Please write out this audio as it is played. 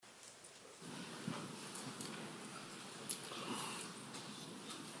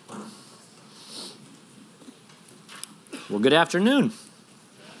Well, good afternoon.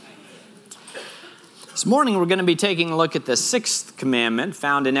 This morning we're going to be taking a look at the sixth commandment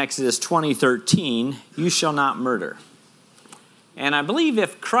found in Exodus 20:13, you shall not murder. And I believe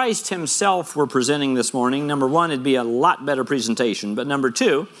if Christ himself were presenting this morning, number one, it'd be a lot better presentation. But number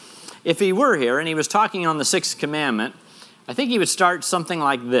two, if he were here and he was talking on the sixth commandment, I think he would start something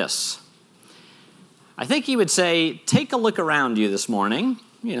like this. I think he would say, take a look around you this morning,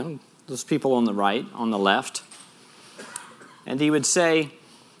 those people on the right, on the left. And he would say,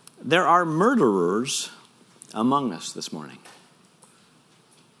 there are murderers among us this morning.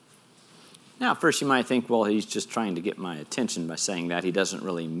 Now, at first you might think, well, he's just trying to get my attention by saying that. He doesn't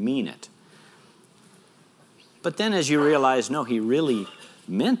really mean it. But then as you realize, no, he really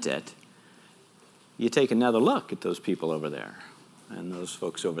meant it, you take another look at those people over there and those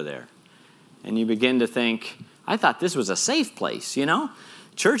folks over there. And you begin to think, I thought this was a safe place,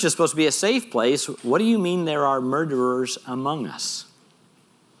 Church is supposed to be a safe place. What do you mean there are murderers among us?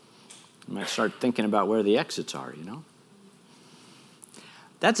 You might start thinking about where the exits are,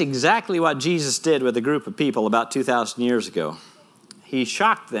 That's exactly what Jesus did with a group of people about 2,000 years ago. He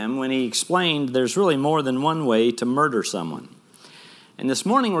shocked them when he explained there's really more than one way to murder someone. And this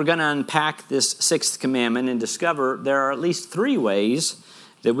morning we're going to unpack this sixth commandment and discover there are at least three ways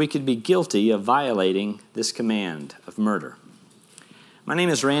that we could be guilty of violating this command of murder. My name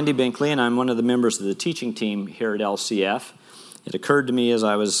is Randy Binkley, and I'm one of the members of the teaching team here at LCF. It occurred to me as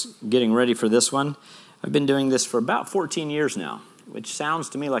I was getting ready for this one, I've been doing this for about 14 years now, which sounds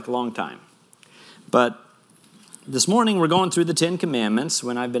to me like a long time. But this morning we're going through the Ten Commandments.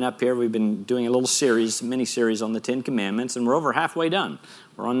 When I've been up here, we've been doing a little series, mini-series on the Ten Commandments, and we're over halfway done.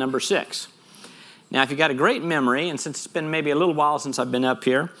 We're on number 6. Now, if you've got a great memory, and since it's been maybe a little while since I've been up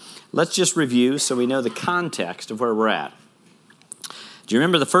here, let's just review so we know the context of where we're at. Do you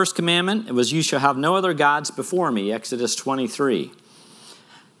remember the first commandment? It was, you shall have no other gods before me, Exodus 23.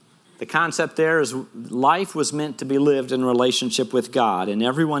 The concept there is life was meant to be lived in relationship with God, and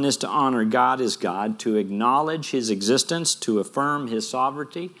everyone is to honor God as God, to acknowledge his existence, to affirm his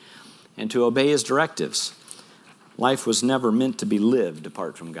sovereignty, and to obey his directives. Life was never meant to be lived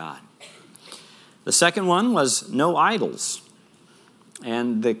apart from God. The second one was no idols.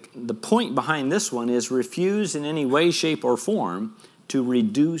 And the point behind this one is refuse in any way, shape, or form to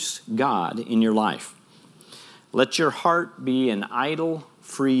reduce God in your life. Let your heart be an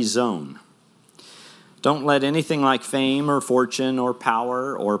idol-free zone. Don't let anything like fame or fortune or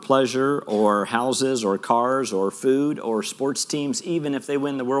power or pleasure or houses or cars or food or sports teams, even if they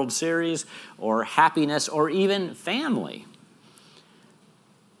win the World Series, or happiness or even family,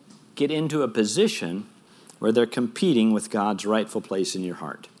 get into a position where they're competing with God's rightful place in your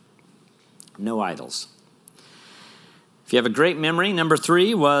heart. No idols. If you have a great memory, number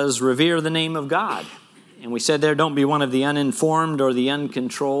 3 was revere the name of God. And we said there, don't be one of the uninformed or the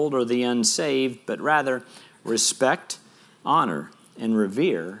uncontrolled or the unsaved, but rather respect, honor, and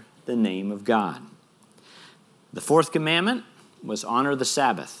revere the name of God. The fourth commandment was honor the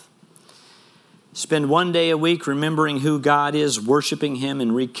Sabbath. Spend one day a week remembering who God is, worshiping him,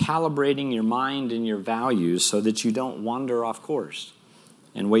 and recalibrating your mind and your values so that you don't wander off course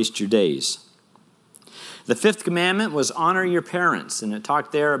and waste your days. The fifth commandment was honor your parents, and it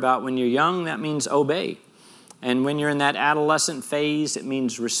talked there about when you're young, that means obey. And when you're in that adolescent phase, it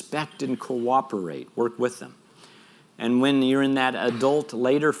means respect and cooperate, work with them. And when you're in that adult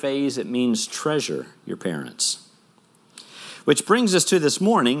later phase, it means treasure your parents. Which brings us to this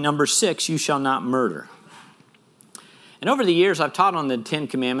morning, number 6, you shall not murder. And over the years, I've taught on the Ten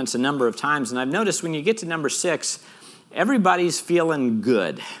Commandments a number of times, and I've noticed when you get to number 6, everybody's feeling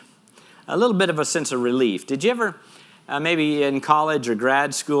good. A little bit of a sense of relief. Did you ever, maybe in college or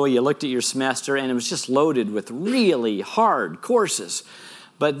grad school, you looked at your semester and it was just loaded with really hard courses.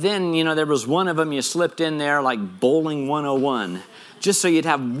 But then, there was one of them you slipped in there like Bowling 101, just so you'd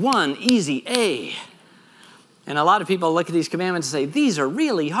have one easy A. And a lot of people look at these commandments and say, these are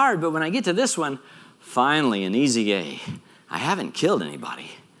really hard, but when I get to this one, finally an easy A. I haven't killed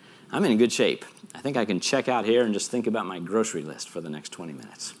anybody. I'm in good shape. I think I can check out here and just think about my grocery list for the next 20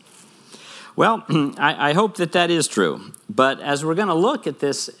 minutes. Well, I hope that is true. But as we're going to look at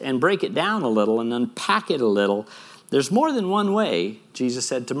this and break it down a little and unpack it a little, there's more than one way, Jesus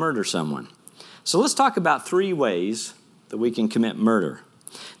said, to murder someone. So let's talk about 3 ways that we can commit murder.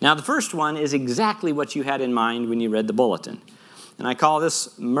 Now, the first one is exactly what you had in mind when you read the bulletin. And I call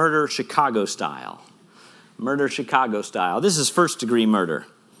this murder Chicago style. Murder Chicago style. This is first-degree murder.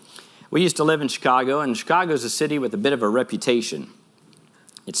 We used to live in Chicago, and Chicago's a city with a bit of a reputation.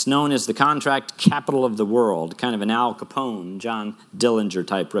 It's known as the contract capital of the world, kind of an Al Capone, John Dillinger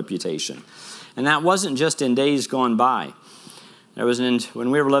type reputation. And that wasn't just in days gone by.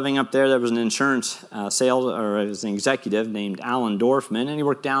 When we were living up there was an insurance sales, or it was an executive named Alan Dorfman, and he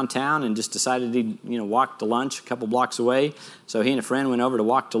worked downtown and just decided he'd walk to lunch a couple blocks away. So he and a friend went over to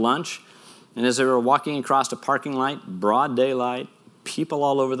walk to lunch, and as they were walking across a parking lot, broad daylight, people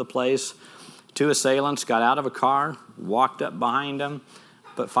all over the place, two assailants got out of a car, walked up behind him,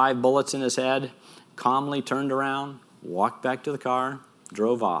 put 5 bullets in his head, calmly turned around, walked back to the car,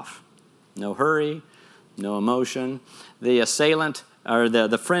 drove off. No hurry, no emotion. The assailant, or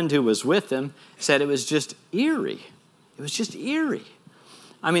the friend who was with him, said it was just eerie. It was just eerie.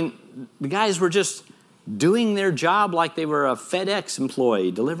 I mean, the guys were just doing their job like they were a FedEx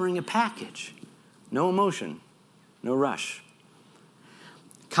employee delivering a package. No emotion, no rush.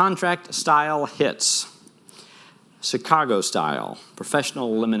 Contract style hits. Chicago style,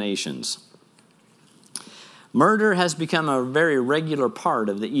 professional eliminations. Murder has become a very regular part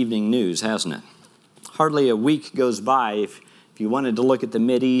of the evening news, hasn't it? Hardly a week goes by if you wanted to look at the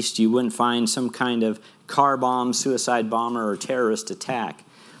Mideast, you wouldn't find some kind of car bomb, suicide bomber, or terrorist attack.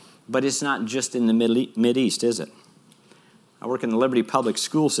 But it's not just in the Mideast, is it? I work in the Liberty Public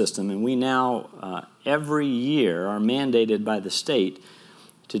School System, and we now, every year, are mandated by the state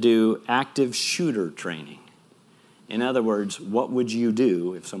to do active shooter training. In other words, what would you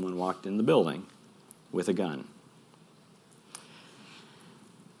do if someone walked in the building with a gun?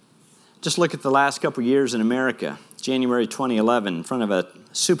 Just look at the last couple years in America. January 2011, in front of a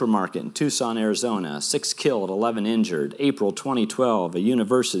supermarket in Tucson, Arizona, 6 killed, 11 injured. April 2012, a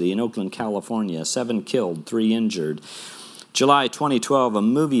university in Oakland, California, 7 killed, 3 injured. July 2012, a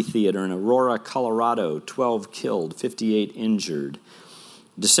movie theater in Aurora, Colorado, 12 killed, 58 injured.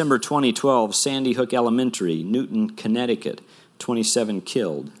 December 2012, Sandy Hook Elementary, Newton, Connecticut, 27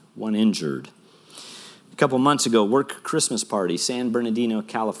 killed, 1 injured. A couple months ago, work Christmas party, San Bernardino,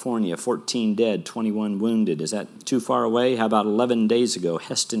 California, 14 dead, 21 wounded. Is that too far away? How about 11 days ago,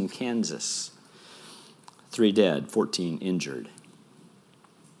 Heston, Kansas, 3 dead, 14 injured.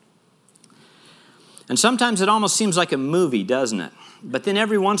 And sometimes it almost seems like a movie, doesn't it? But then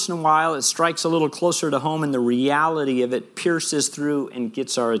every once in a while, it strikes a little closer to home, and the reality of it pierces through and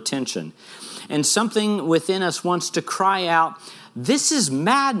gets our attention. And something within us wants to cry out, this is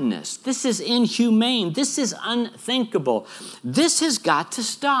madness. This is inhumane. This is unthinkable. This has got to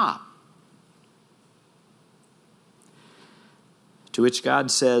stop. To which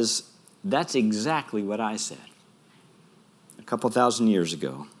God says, that's exactly what I said a couple thousand years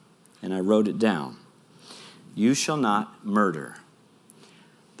ago, and I wrote it down. You shall not murder.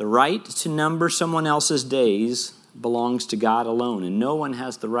 The right to number someone else's days belongs to God alone, and no one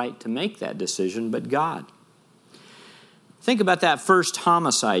has the right to make that decision but God. Think about that first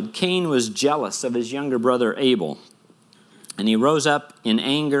homicide. Cain was jealous of his younger brother Abel, and he rose up in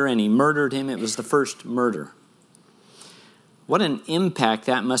anger and he murdered him. It was the first murder. What an impact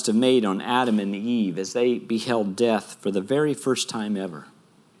that must have made on Adam and Eve as they beheld death for the very first time ever.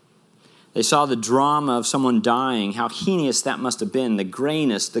 They saw the drama of someone dying, how heinous that must have been, the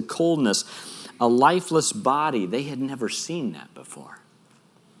grayness, the coldness, a lifeless body. They had never seen that before.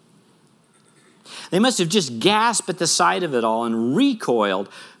 They must have just gasped at the sight of it all and recoiled.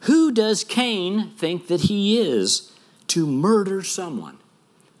 Who does Cain think that he is to murder someone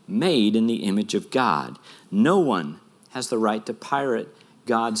made in the image of God? No one has the right to pirate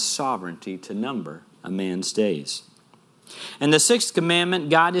God's sovereignty to number a man's days. And the 6th commandment,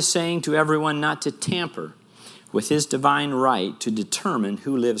 God is saying to everyone not to tamper with his divine right to determine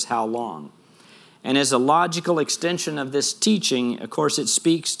who lives how long. And as a logical extension of this teaching, of course, it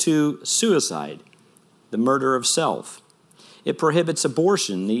speaks to suicide, the murder of self. It prohibits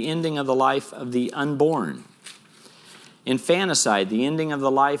abortion, the ending of the life of the unborn. Infanticide, the ending of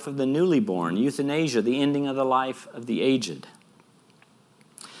the life of the newly born. Euthanasia, the ending of the life of the aged.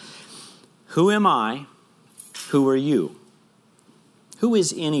 Who am I? Who are you? Who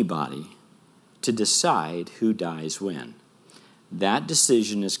is anybody to decide who dies when? That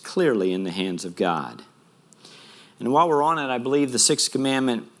decision is clearly in the hands of God. And while we're on it, I believe the 6th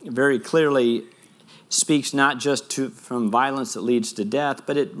commandment very clearly speaks not just from violence that leads to death,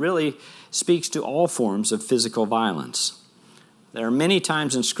 but it really speaks to all forms of physical violence. There are many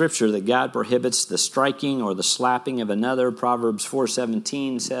times in Scripture that God prohibits the striking or the slapping of another. Proverbs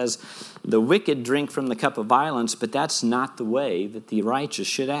 4:17 says, the wicked drink from the cup of violence, but that's not the way that the righteous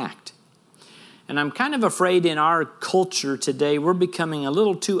should act. And I'm kind of afraid in our culture today, we're becoming a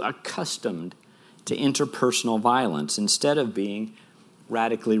little too accustomed to interpersonal violence instead of being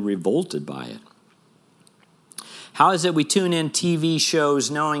radically revolted by it. How is it we tune in TV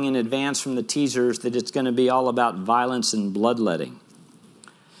shows knowing in advance from the teasers that it's going to be all about violence and bloodletting?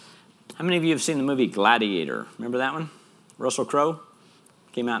 How many of you have seen the movie Gladiator? Remember that one? Russell Crowe.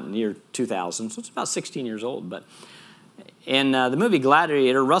 Came out in the year 2000, so it's about 16 years old. But in the movie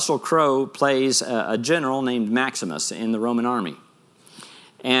Gladiator, Russell Crowe plays a general named Maximus in the Roman army.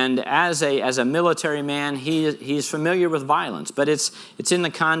 And as a military man, he's familiar with violence, but it's in the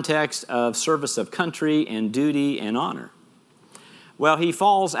context of service of country and duty and honor. Well, he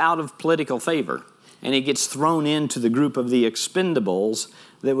falls out of political favor, and he gets thrown into the group of the expendables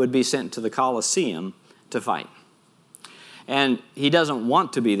that would be sent to the Colosseum to fight. And he doesn't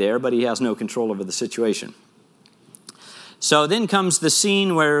want to be there, but he has no control over the situation. So then comes the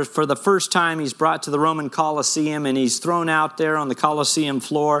scene where for the first time he's brought to the Roman Colosseum and he's thrown out there on the Colosseum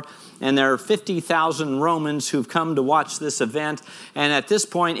floor, and there are 50,000 Romans who've come to watch this event, and at this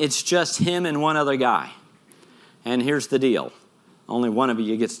point it's just him and one other guy. And here's the deal. Only one of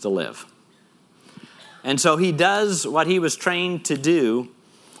you gets to live. And so he does what he was trained to do,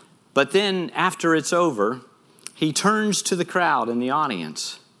 but then after it's over, he turns to the crowd in the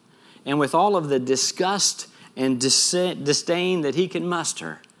audience, and with all of the disgust and disdain that he can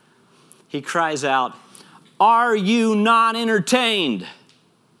muster, he cries out, "Are you not entertained?"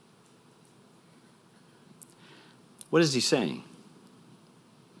 What is he saying?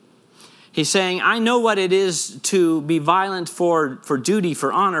 He's saying, I know what it is to be violent for duty,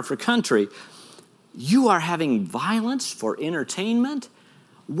 for honor, for country. You are having violence for entertainment?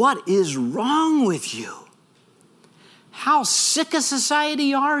 What is wrong with you? How sick a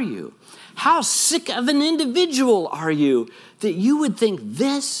society are you? How sick of an individual are you that you would think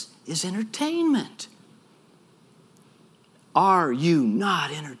this is entertainment? Are you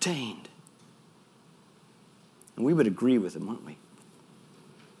not entertained? And we would agree with him, wouldn't we?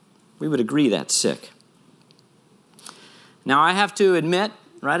 We would agree that's sick. Now, I have to admit,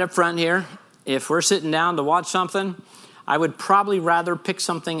 right up front here, if we're sitting down to watch something, I would probably rather pick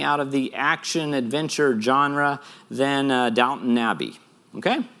something out of the action-adventure genre than Downton Abbey.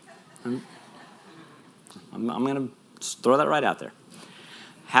 Okay? I'm going to throw that right out there.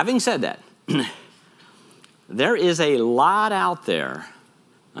 Having said that, there is a lot out there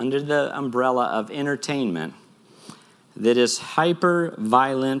under the umbrella of entertainment that is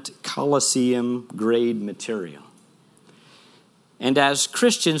hyper-violent Colosseum-grade material. And as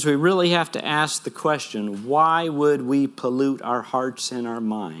Christians, we really have to ask the question, why would we pollute our hearts and our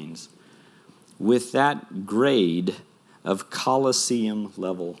minds with that grade of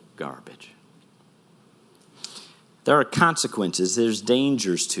Colosseum-level garbage? There are consequences. There's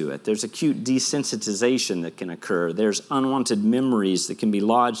dangers to it. There's acute desensitization that can occur. There's unwanted memories that can be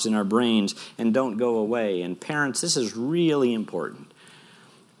lodged in our brains and don't go away. And parents, this is really important.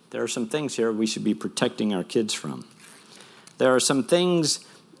 There are some things here we should be protecting our kids from. There are some things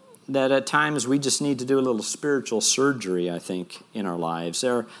that at times we just need to do a little spiritual surgery, I think, in our lives.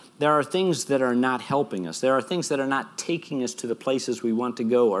 There are things that are not helping us. There are things that are not taking us to the places we want to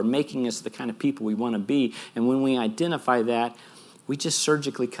go or making us the kind of people we want to be. And when we identify that, we just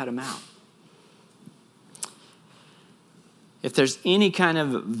surgically cut them out. If there's any kind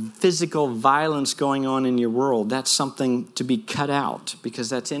of physical violence going on in your world, that's something to be cut out because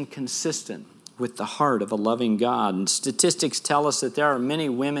that's inconsistent with the heart of a loving God. And statistics tell us that there are many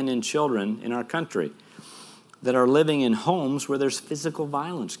women and children in our country that are living in homes where there's physical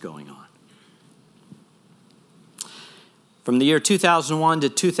violence going on. From the year 2001 to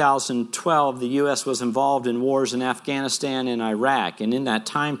 2012, the U.S. was involved in wars in Afghanistan and Iraq. And in that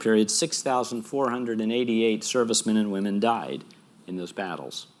time period, 6,488 servicemen and women died in those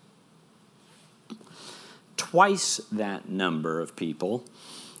battles. Twice that number of people,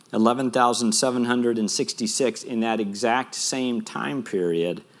 11,766 in that exact same time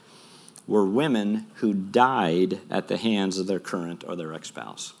period, were women who died at the hands of their current or their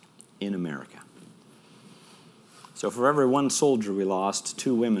ex-spouse in America. So for every one soldier we lost,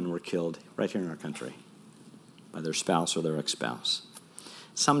 2 women were killed right here in our country by their spouse or their ex-spouse,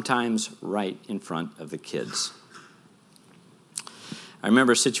 sometimes right in front of the kids. I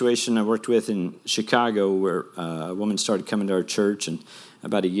remember a situation I worked with in Chicago where a woman started coming to our church, and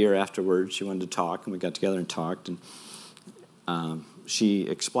about a year afterwards, she wanted to talk, and we got together and talked, and she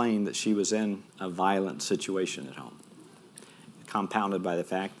explained that she was in a violent situation at home, compounded by the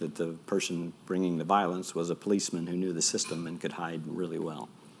fact that the person bringing the violence was a policeman who knew the system and could hide really well.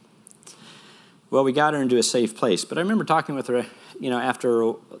 Well, we got her into a safe place, but I remember talking with her,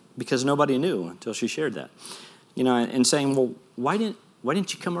 after, because nobody knew until she shared that, and saying, well, why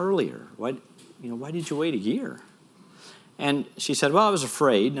didn't you come earlier? Why did you wait a year? And she said, well, I was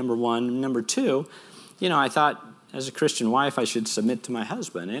afraid, number one. Number two, I thought as a Christian wife I should submit to my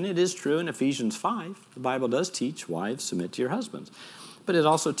husband. And it is true in Ephesians 5. The Bible does teach wives submit to your husbands. But it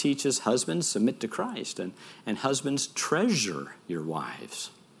also teaches husbands, submit to Christ, and husbands, treasure your wives.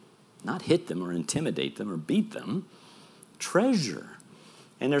 Not hit them or intimidate them or beat them. Treasure.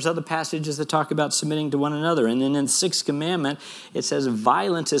 And there's other passages that talk about submitting to one another. And then in the sixth commandment, it says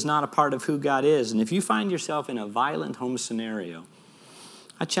violence is not a part of who God is. And if you find yourself in a violent home scenario,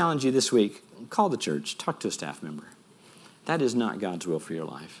 I challenge you this week, call the church, talk to a staff member. That is not God's will for your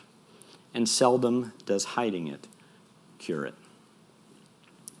life. And seldom does hiding it cure it.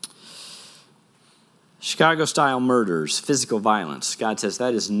 Chicago-style murders, physical violence. God says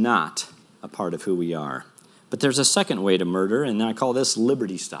that is not a part of who we are. But there's a second way to murder, and I call this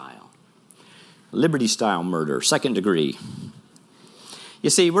Liberty style. Liberty style murder, second degree. You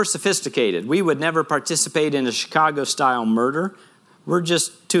see, we're sophisticated. We would never participate in a Chicago-style murder. We're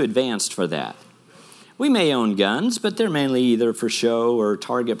just too advanced for that. We may own guns, but they're mainly either for show or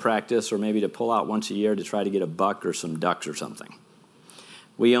target practice or maybe to pull out once a year to try to get a buck or some ducks or something.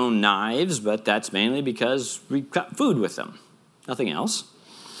 We own knives, but that's mainly because we cut food with them. Nothing else.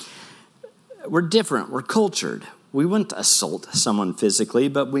 We're different. We're cultured. We wouldn't assault someone physically,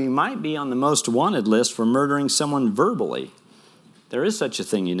 but we might be on the most wanted list for murdering someone verbally. There is such a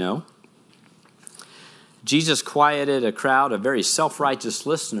thing, you know. Jesus quieted a crowd of very self-righteous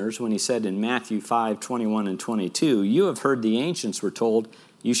listeners when he said in Matthew 5:21 and 22, "You have heard the ancients were told,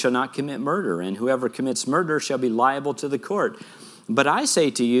 'You shall not commit murder, and whoever commits murder shall be liable to the court.' But I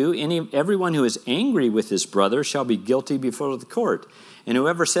say to you, everyone who is angry with his brother shall be guilty before the court. And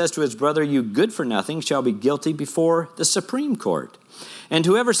whoever says to his brother, 'You good for nothing,' shall be guilty before the Supreme Court. And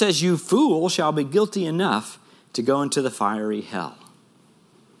whoever says, 'You fool,' shall be guilty enough to go into the fiery hell."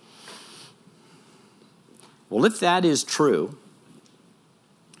 Well, if that is true,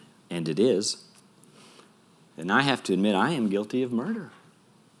 and it is, then I have to admit I am guilty of murder.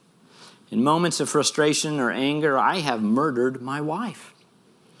 In moments of frustration or anger, I have murdered my wife.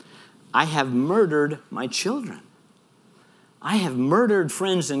 I have murdered my children. I have murdered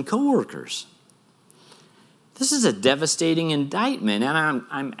friends and coworkers. This is a devastating indictment, and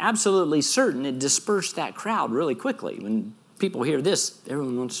I'm absolutely certain it dispersed that crowd really quickly. When people hear this,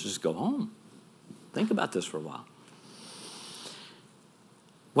 everyone wants to just go home. Think about this for a while.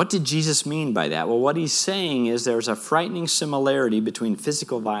 What did Jesus mean by that? Well, what he's saying is there's a frightening similarity between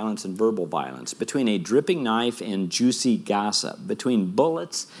physical violence and verbal violence, between a dripping knife and juicy gossip, between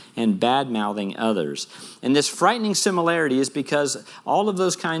bullets and bad-mouthing others. And this frightening similarity is because all of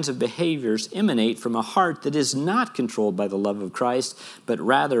those kinds of behaviors emanate from a heart that is not controlled by the love of Christ, but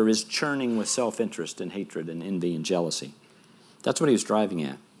rather is churning with self-interest and hatred and envy and jealousy. That's what he was driving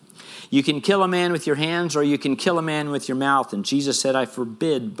at. You can kill a man with your hands or you can kill a man with your mouth. And Jesus said, I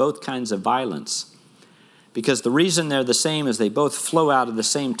forbid both kinds of violence. Because the reason they're the same is they both flow out of the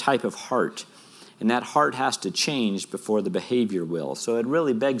same type of heart. And that heart has to change before the behavior will. So it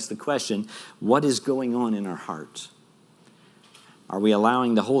really begs the question, what is going on in our hearts? Are we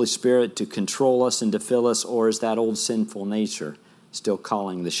allowing the Holy Spirit to control us and to fill us, or is that old sinful nature still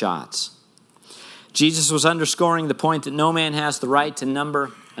calling the shots? Jesus was underscoring the point that no man has the right to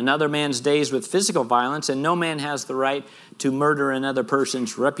number another man's days with physical violence, and no man has the right to murder another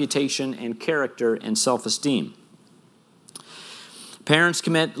person's reputation and character and self-esteem. Parents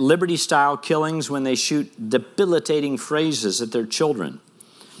commit Liberty-style killings when they shoot debilitating phrases at their children.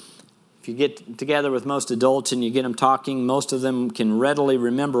 If you get together with most adults and you get them talking, most of them can readily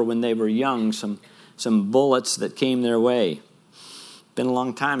remember when they were young some bullets that came their way. Been a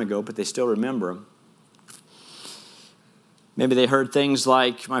long time ago, but they still remember them. Maybe they heard things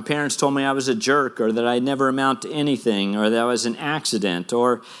like, my parents told me I was a jerk, or that I'd never amount to anything, or that I was an accident,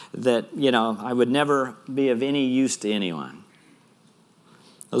 or that, I would never be of any use to anyone.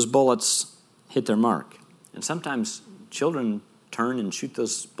 Those bullets hit their mark. And sometimes children turn and shoot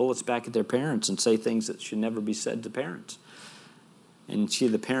those bullets back at their parents and say things that should never be said to parents. And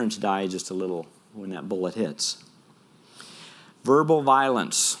the parents die just a little when that bullet hits. Verbal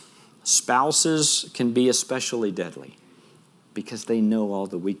violence. Spouses can be especially deadly, because they know all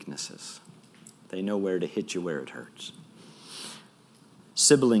the weaknesses. They know where to hit you where it hurts.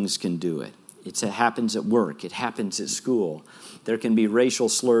 Siblings can do it. It happens at work. It happens at school. There can be racial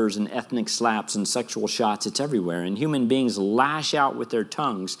slurs and ethnic slaps and sexual shots. It's everywhere. And human beings lash out with their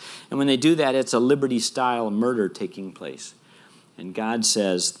tongues. And when they do that, it's a Liberty-style murder taking place. And God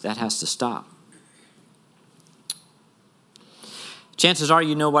says that has to stop. Chances are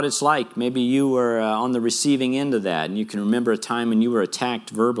you know what it's like. Maybe you were on the receiving end of that, and you can remember a time when you were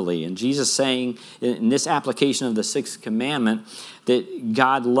attacked verbally. And Jesus saying in this application of the sixth commandment that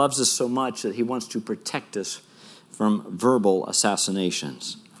God loves us so much that he wants to protect us from verbal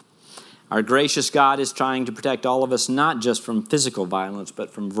assassinations. Our gracious God is trying to protect all of us, not just from physical violence,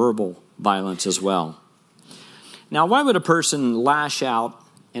 but from verbal violence as well. Now, why would a person lash out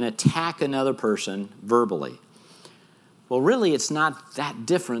and attack another person verbally? Well, really, it's not that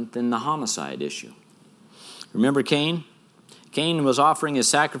different than the homicide issue. Remember Cain? Cain was offering his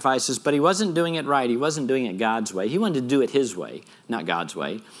sacrifices, but he wasn't doing it right. He wasn't doing it God's way. He wanted to do it his way, not God's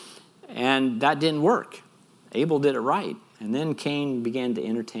way. And that didn't work. Abel did it right. And then Cain began to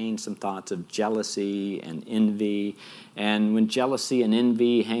entertain some thoughts of jealousy and envy. And when jealousy and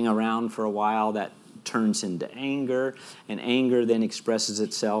envy hang around for a while, that turns into anger. And anger then expresses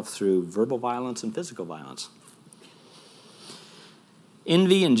itself through verbal violence and physical violence.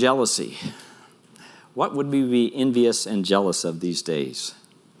 Envy and jealousy. What would we be envious and jealous of these days?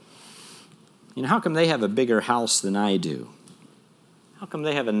 You know, how come they have a bigger house than I do? How come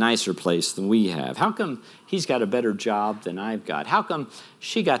they have a nicer place than we have? How come he's got a better job than I've got? How come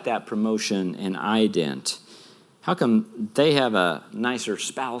she got that promotion and I didn't? How come they have a nicer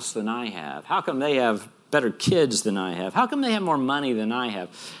spouse than I have? How come they have better kids than I have? How come they have more money than I have?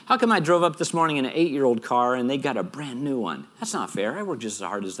 How come I drove up this morning in an 8-year-old car and they got a brand new one? That's not fair. I work just as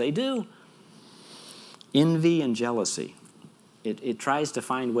hard as they do. Envy and jealousy. It tries to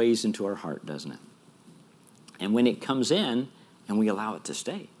find ways into our heart, doesn't it? And when it comes in, and we allow it to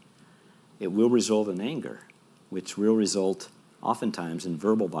stay, it will result in anger, which will result oftentimes in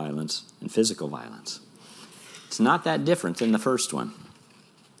verbal violence and physical violence. It's not that different than the first one.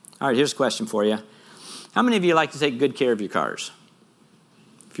 All right, here's a question for you. How many of you like to take good care of your cars?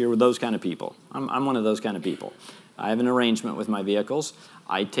 If you're those kind of people. I'm one of those kind of people. I have an arrangement with my vehicles.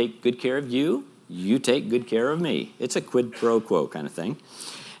 I take good care of you. You take good care of me. It's a quid pro quo kind of thing.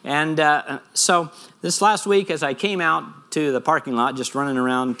 And so this last week, as I came out to the parking lot, just running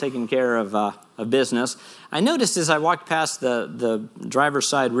around taking care of business, I noticed as I walked past the driver's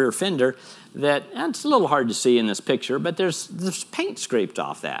side rear fender that, and it's a little hard to see in this picture, but there's paint scraped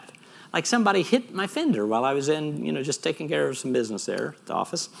off that. Like somebody hit my fender while I was in, just taking care of some business there at the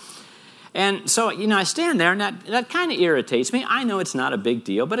office. And so, I stand there, and that kind of irritates me. I know it's not a big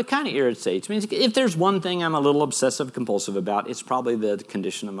deal, but it kind of irritates me. If there's one thing I'm a little obsessive-compulsive about, it's probably the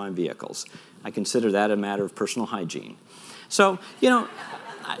condition of my vehicles. I consider that a matter of personal hygiene. So,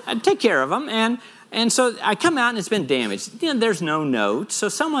 I take care of them, and so I come out, and it's been damaged. There's no note. So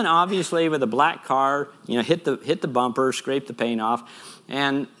someone obviously with a black car, hit the bumper, scraped the paint off.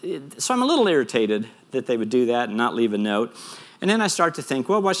 And so I'm a little irritated that they would do that and not leave a note. And then I start to think,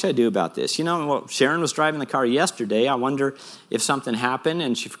 well, what should I do about this? Sharon was driving the car yesterday. I wonder if something happened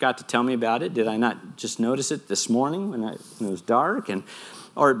and she forgot to tell me about it. Did I not just notice it this morning when it was dark?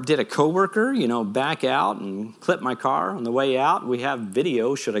 Or did a coworker, back out and clip my car on the way out? We have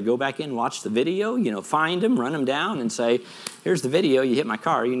video. Should I go back in and watch the video? Find him, run him down, and say, here's the video. You hit my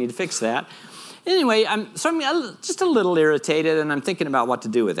car. You need to fix that. Anyway, I'm just a little irritated, and I'm thinking about what to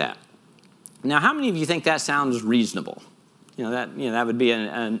do with that. Now, how many of you think that sounds reasonable? That would be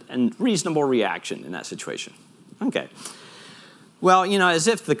a reasonable reaction in that situation. Okay. Well, as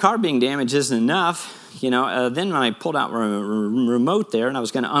if the car being damaged isn't enough, then when I pulled out my remote there and I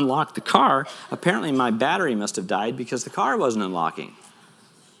was going to unlock the car, apparently my battery must have died because the car wasn't unlocking.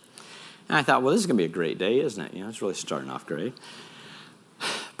 And I thought, well, this is going to be a great day, isn't it? It's really starting off great.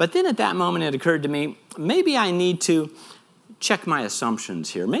 But then at that moment it occurred to me, maybe I need to check my assumptions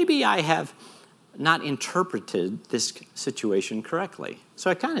here. Maybe I have not interpreted this situation correctly. So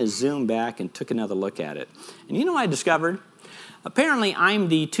I kind of zoomed back and took another look at it. And you know what I discovered? Apparently I'm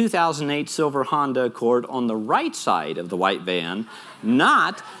the 2008 silver Honda Accord on the right side of the white van,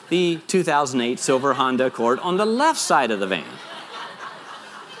 not the 2008 silver Honda Accord on the left side of the van.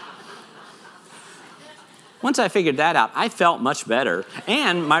 Once I figured that out, I felt much better,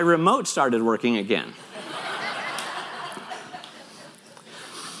 and my remote started working again.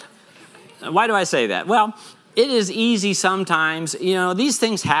 Why do I say that? Well, it is easy sometimes. These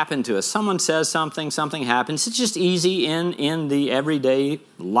things happen to us. Someone says something happens. It's just easy in the everyday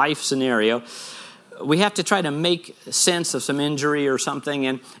life scenario. We have to try to make sense of some injury or something,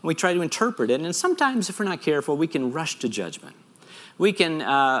 and we try to interpret it. And sometimes, if we're not careful, we can rush to judgment. We can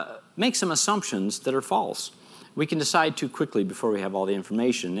make some assumptions that are false. We can decide too quickly before we have all the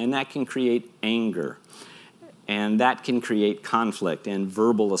information, and that can create anger. And that can create conflict and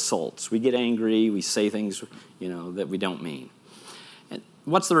verbal assaults. We get angry, we say things, that we don't mean. And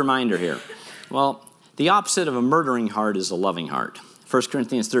what's the reminder here? Well, the opposite of a murdering heart is a loving heart. 1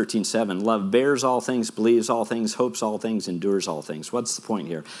 Corinthians 13:7, love bears all things, believes all things, hopes all things, endures all things. What's the point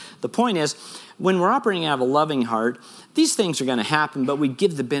here? The point is, when we're operating out of a loving heart, these things are going to happen, but we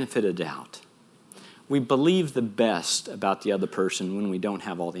give the benefit of doubt. we believe the best about the other person when we don't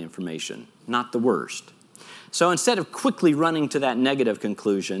have all the information, not the worst. So instead of quickly running to that negative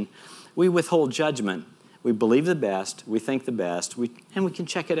conclusion, we withhold judgment. We believe the best, we think the best, and we can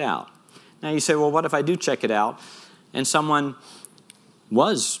check it out. Now you say, well, what if I do check it out and someone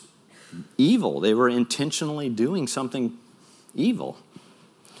was evil? They were intentionally doing something evil.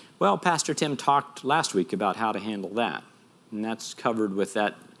 Well, Pastor Tim talked last week about how to handle that. And that's covered with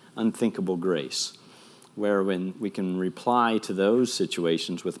that unthinkable grace, where when we can reply to those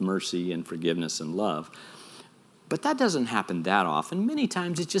situations with mercy and forgiveness and love. But that doesn't happen that often. Many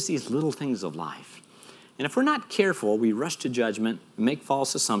times it's just these little things of life. And if we're not careful, we rush to judgment, make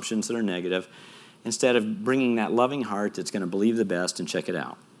false assumptions that are negative, instead of bringing that loving heart that's going to believe the best and check it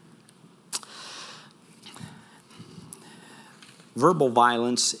out. Verbal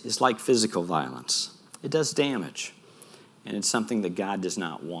violence is like physical violence. It does damage, and it's something that God does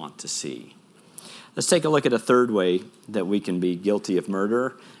not want to see. Let's take a look at a third way that we can be guilty of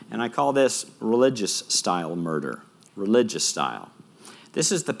murder, and I call this religious-style murder. Religious style.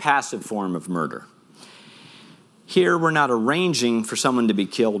 This is the passive form of murder. Here, we're not arranging for someone to be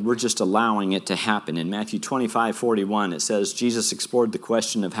killed, we're just allowing it to happen. In Matthew 25:41, it says, Jesus explored the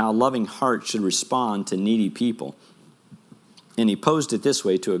question of how loving hearts should respond to needy people. And he posed it this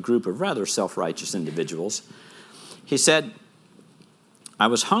way to a group of rather self-righteous individuals. He said, I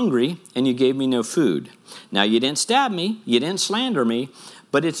was hungry, and you gave me no food. Now, you didn't stab me, you didn't slander me,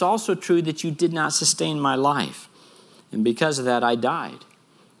 but it's also true that you did not sustain my life. And because of that, I died,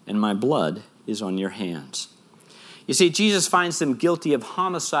 and my blood is on your hands. You see, Jesus finds them guilty of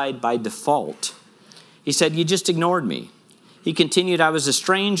homicide by default. He said, you just ignored me. He continued, I was a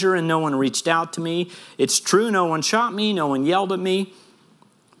stranger, and no one reached out to me. It's true, no one shot me, no one yelled at me,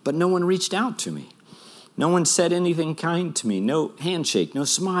 but no one reached out to me. No one said anything kind to me, no handshake, no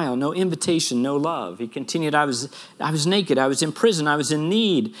smile, no invitation, no love. He continued, I was naked, I was in prison, I was in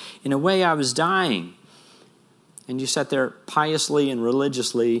need. In a way, I was dying. And you sat there piously and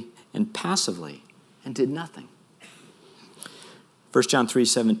religiously and passively and did nothing. 1 John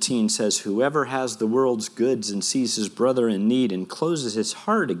 3:17 says, whoever has the world's goods and sees his brother in need and closes his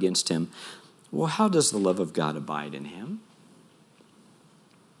heart against him, well, how does the love of God abide in him?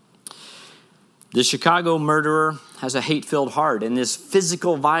 The Chicago murderer has a hate-filled heart, and this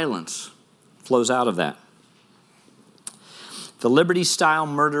physical violence flows out of that. The Liberty-style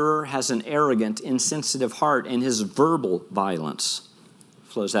murderer has an arrogant, insensitive heart, and his verbal violence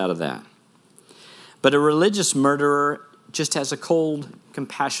flows out of that. But a religious murderer just has a cold,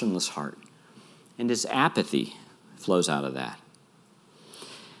 compassionless heart, and his apathy flows out of that.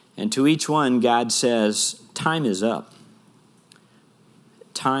 And to each one, God says, time is up.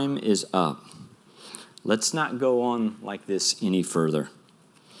 Time is up. Let's not go on like this any further.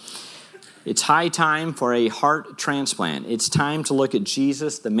 It's high time for a heart transplant. It's time to look at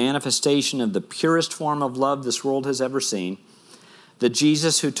Jesus, the manifestation of the purest form of love this world has ever seen. The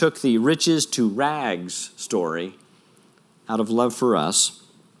Jesus who took the riches to rags story out of love for us.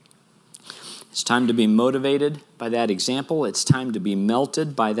 It's time to be motivated by that example. It's time to be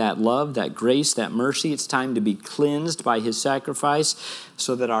melted by that love, that grace, that mercy. It's time to be cleansed by his sacrifice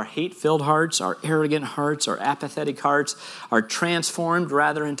so that our hate-filled hearts, our arrogant hearts, our apathetic hearts are transformed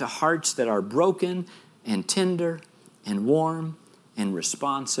rather into hearts that are broken and tender and warm and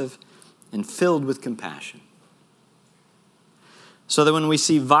responsive and filled with compassion. So that when we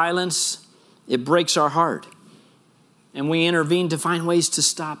see violence, it breaks our heart. And we intervene to find ways to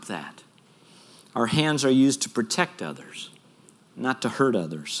stop that. Our hands are used to protect others, not to hurt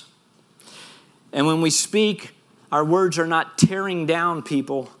others. And when we speak, our words are not tearing down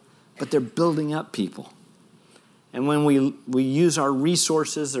people, but they're building up people. And when we use our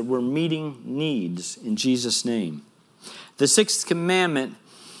resources, we're meeting needs in Jesus' name. The sixth commandment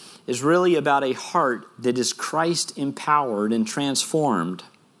is really about a heart that is Christ-empowered and transformed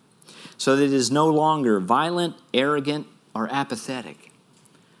so that it is no longer violent, arrogant, or apathetic.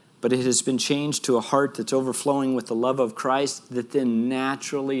 But it has been changed to a heart that's overflowing with the love of Christ that then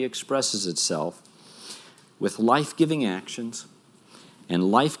naturally expresses itself with life-giving actions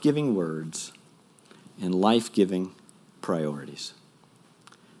and life-giving words and life-giving priorities.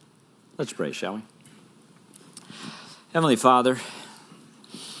 Let's pray, shall we? Heavenly Father,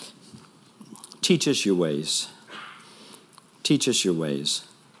 teach us your ways. Teach us your ways.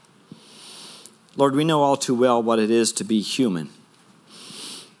 Lord, we know all too well what it is to be human.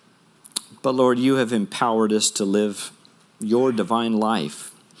 But Lord, you have empowered us to live your divine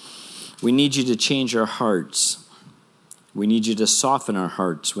life. We need you to change our hearts. We need you to soften our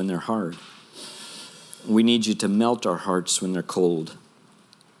hearts when they're hard. We need you to melt our hearts when they're cold.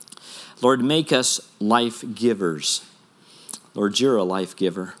 Lord, make us life givers. Lord, you're a life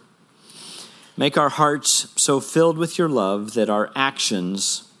giver. Make our hearts so filled with your love that our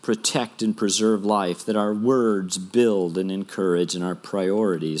actions protect and preserve life, that our words build and encourage, and our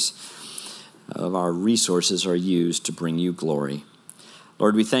priorities of our resources are used to bring you glory.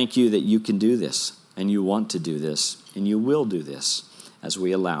 Lord, we thank you that you can do this, and you want to do this, and you will do this as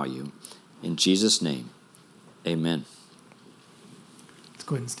we allow you. In Jesus' name, amen. Let's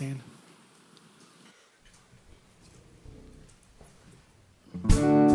go ahead and stand.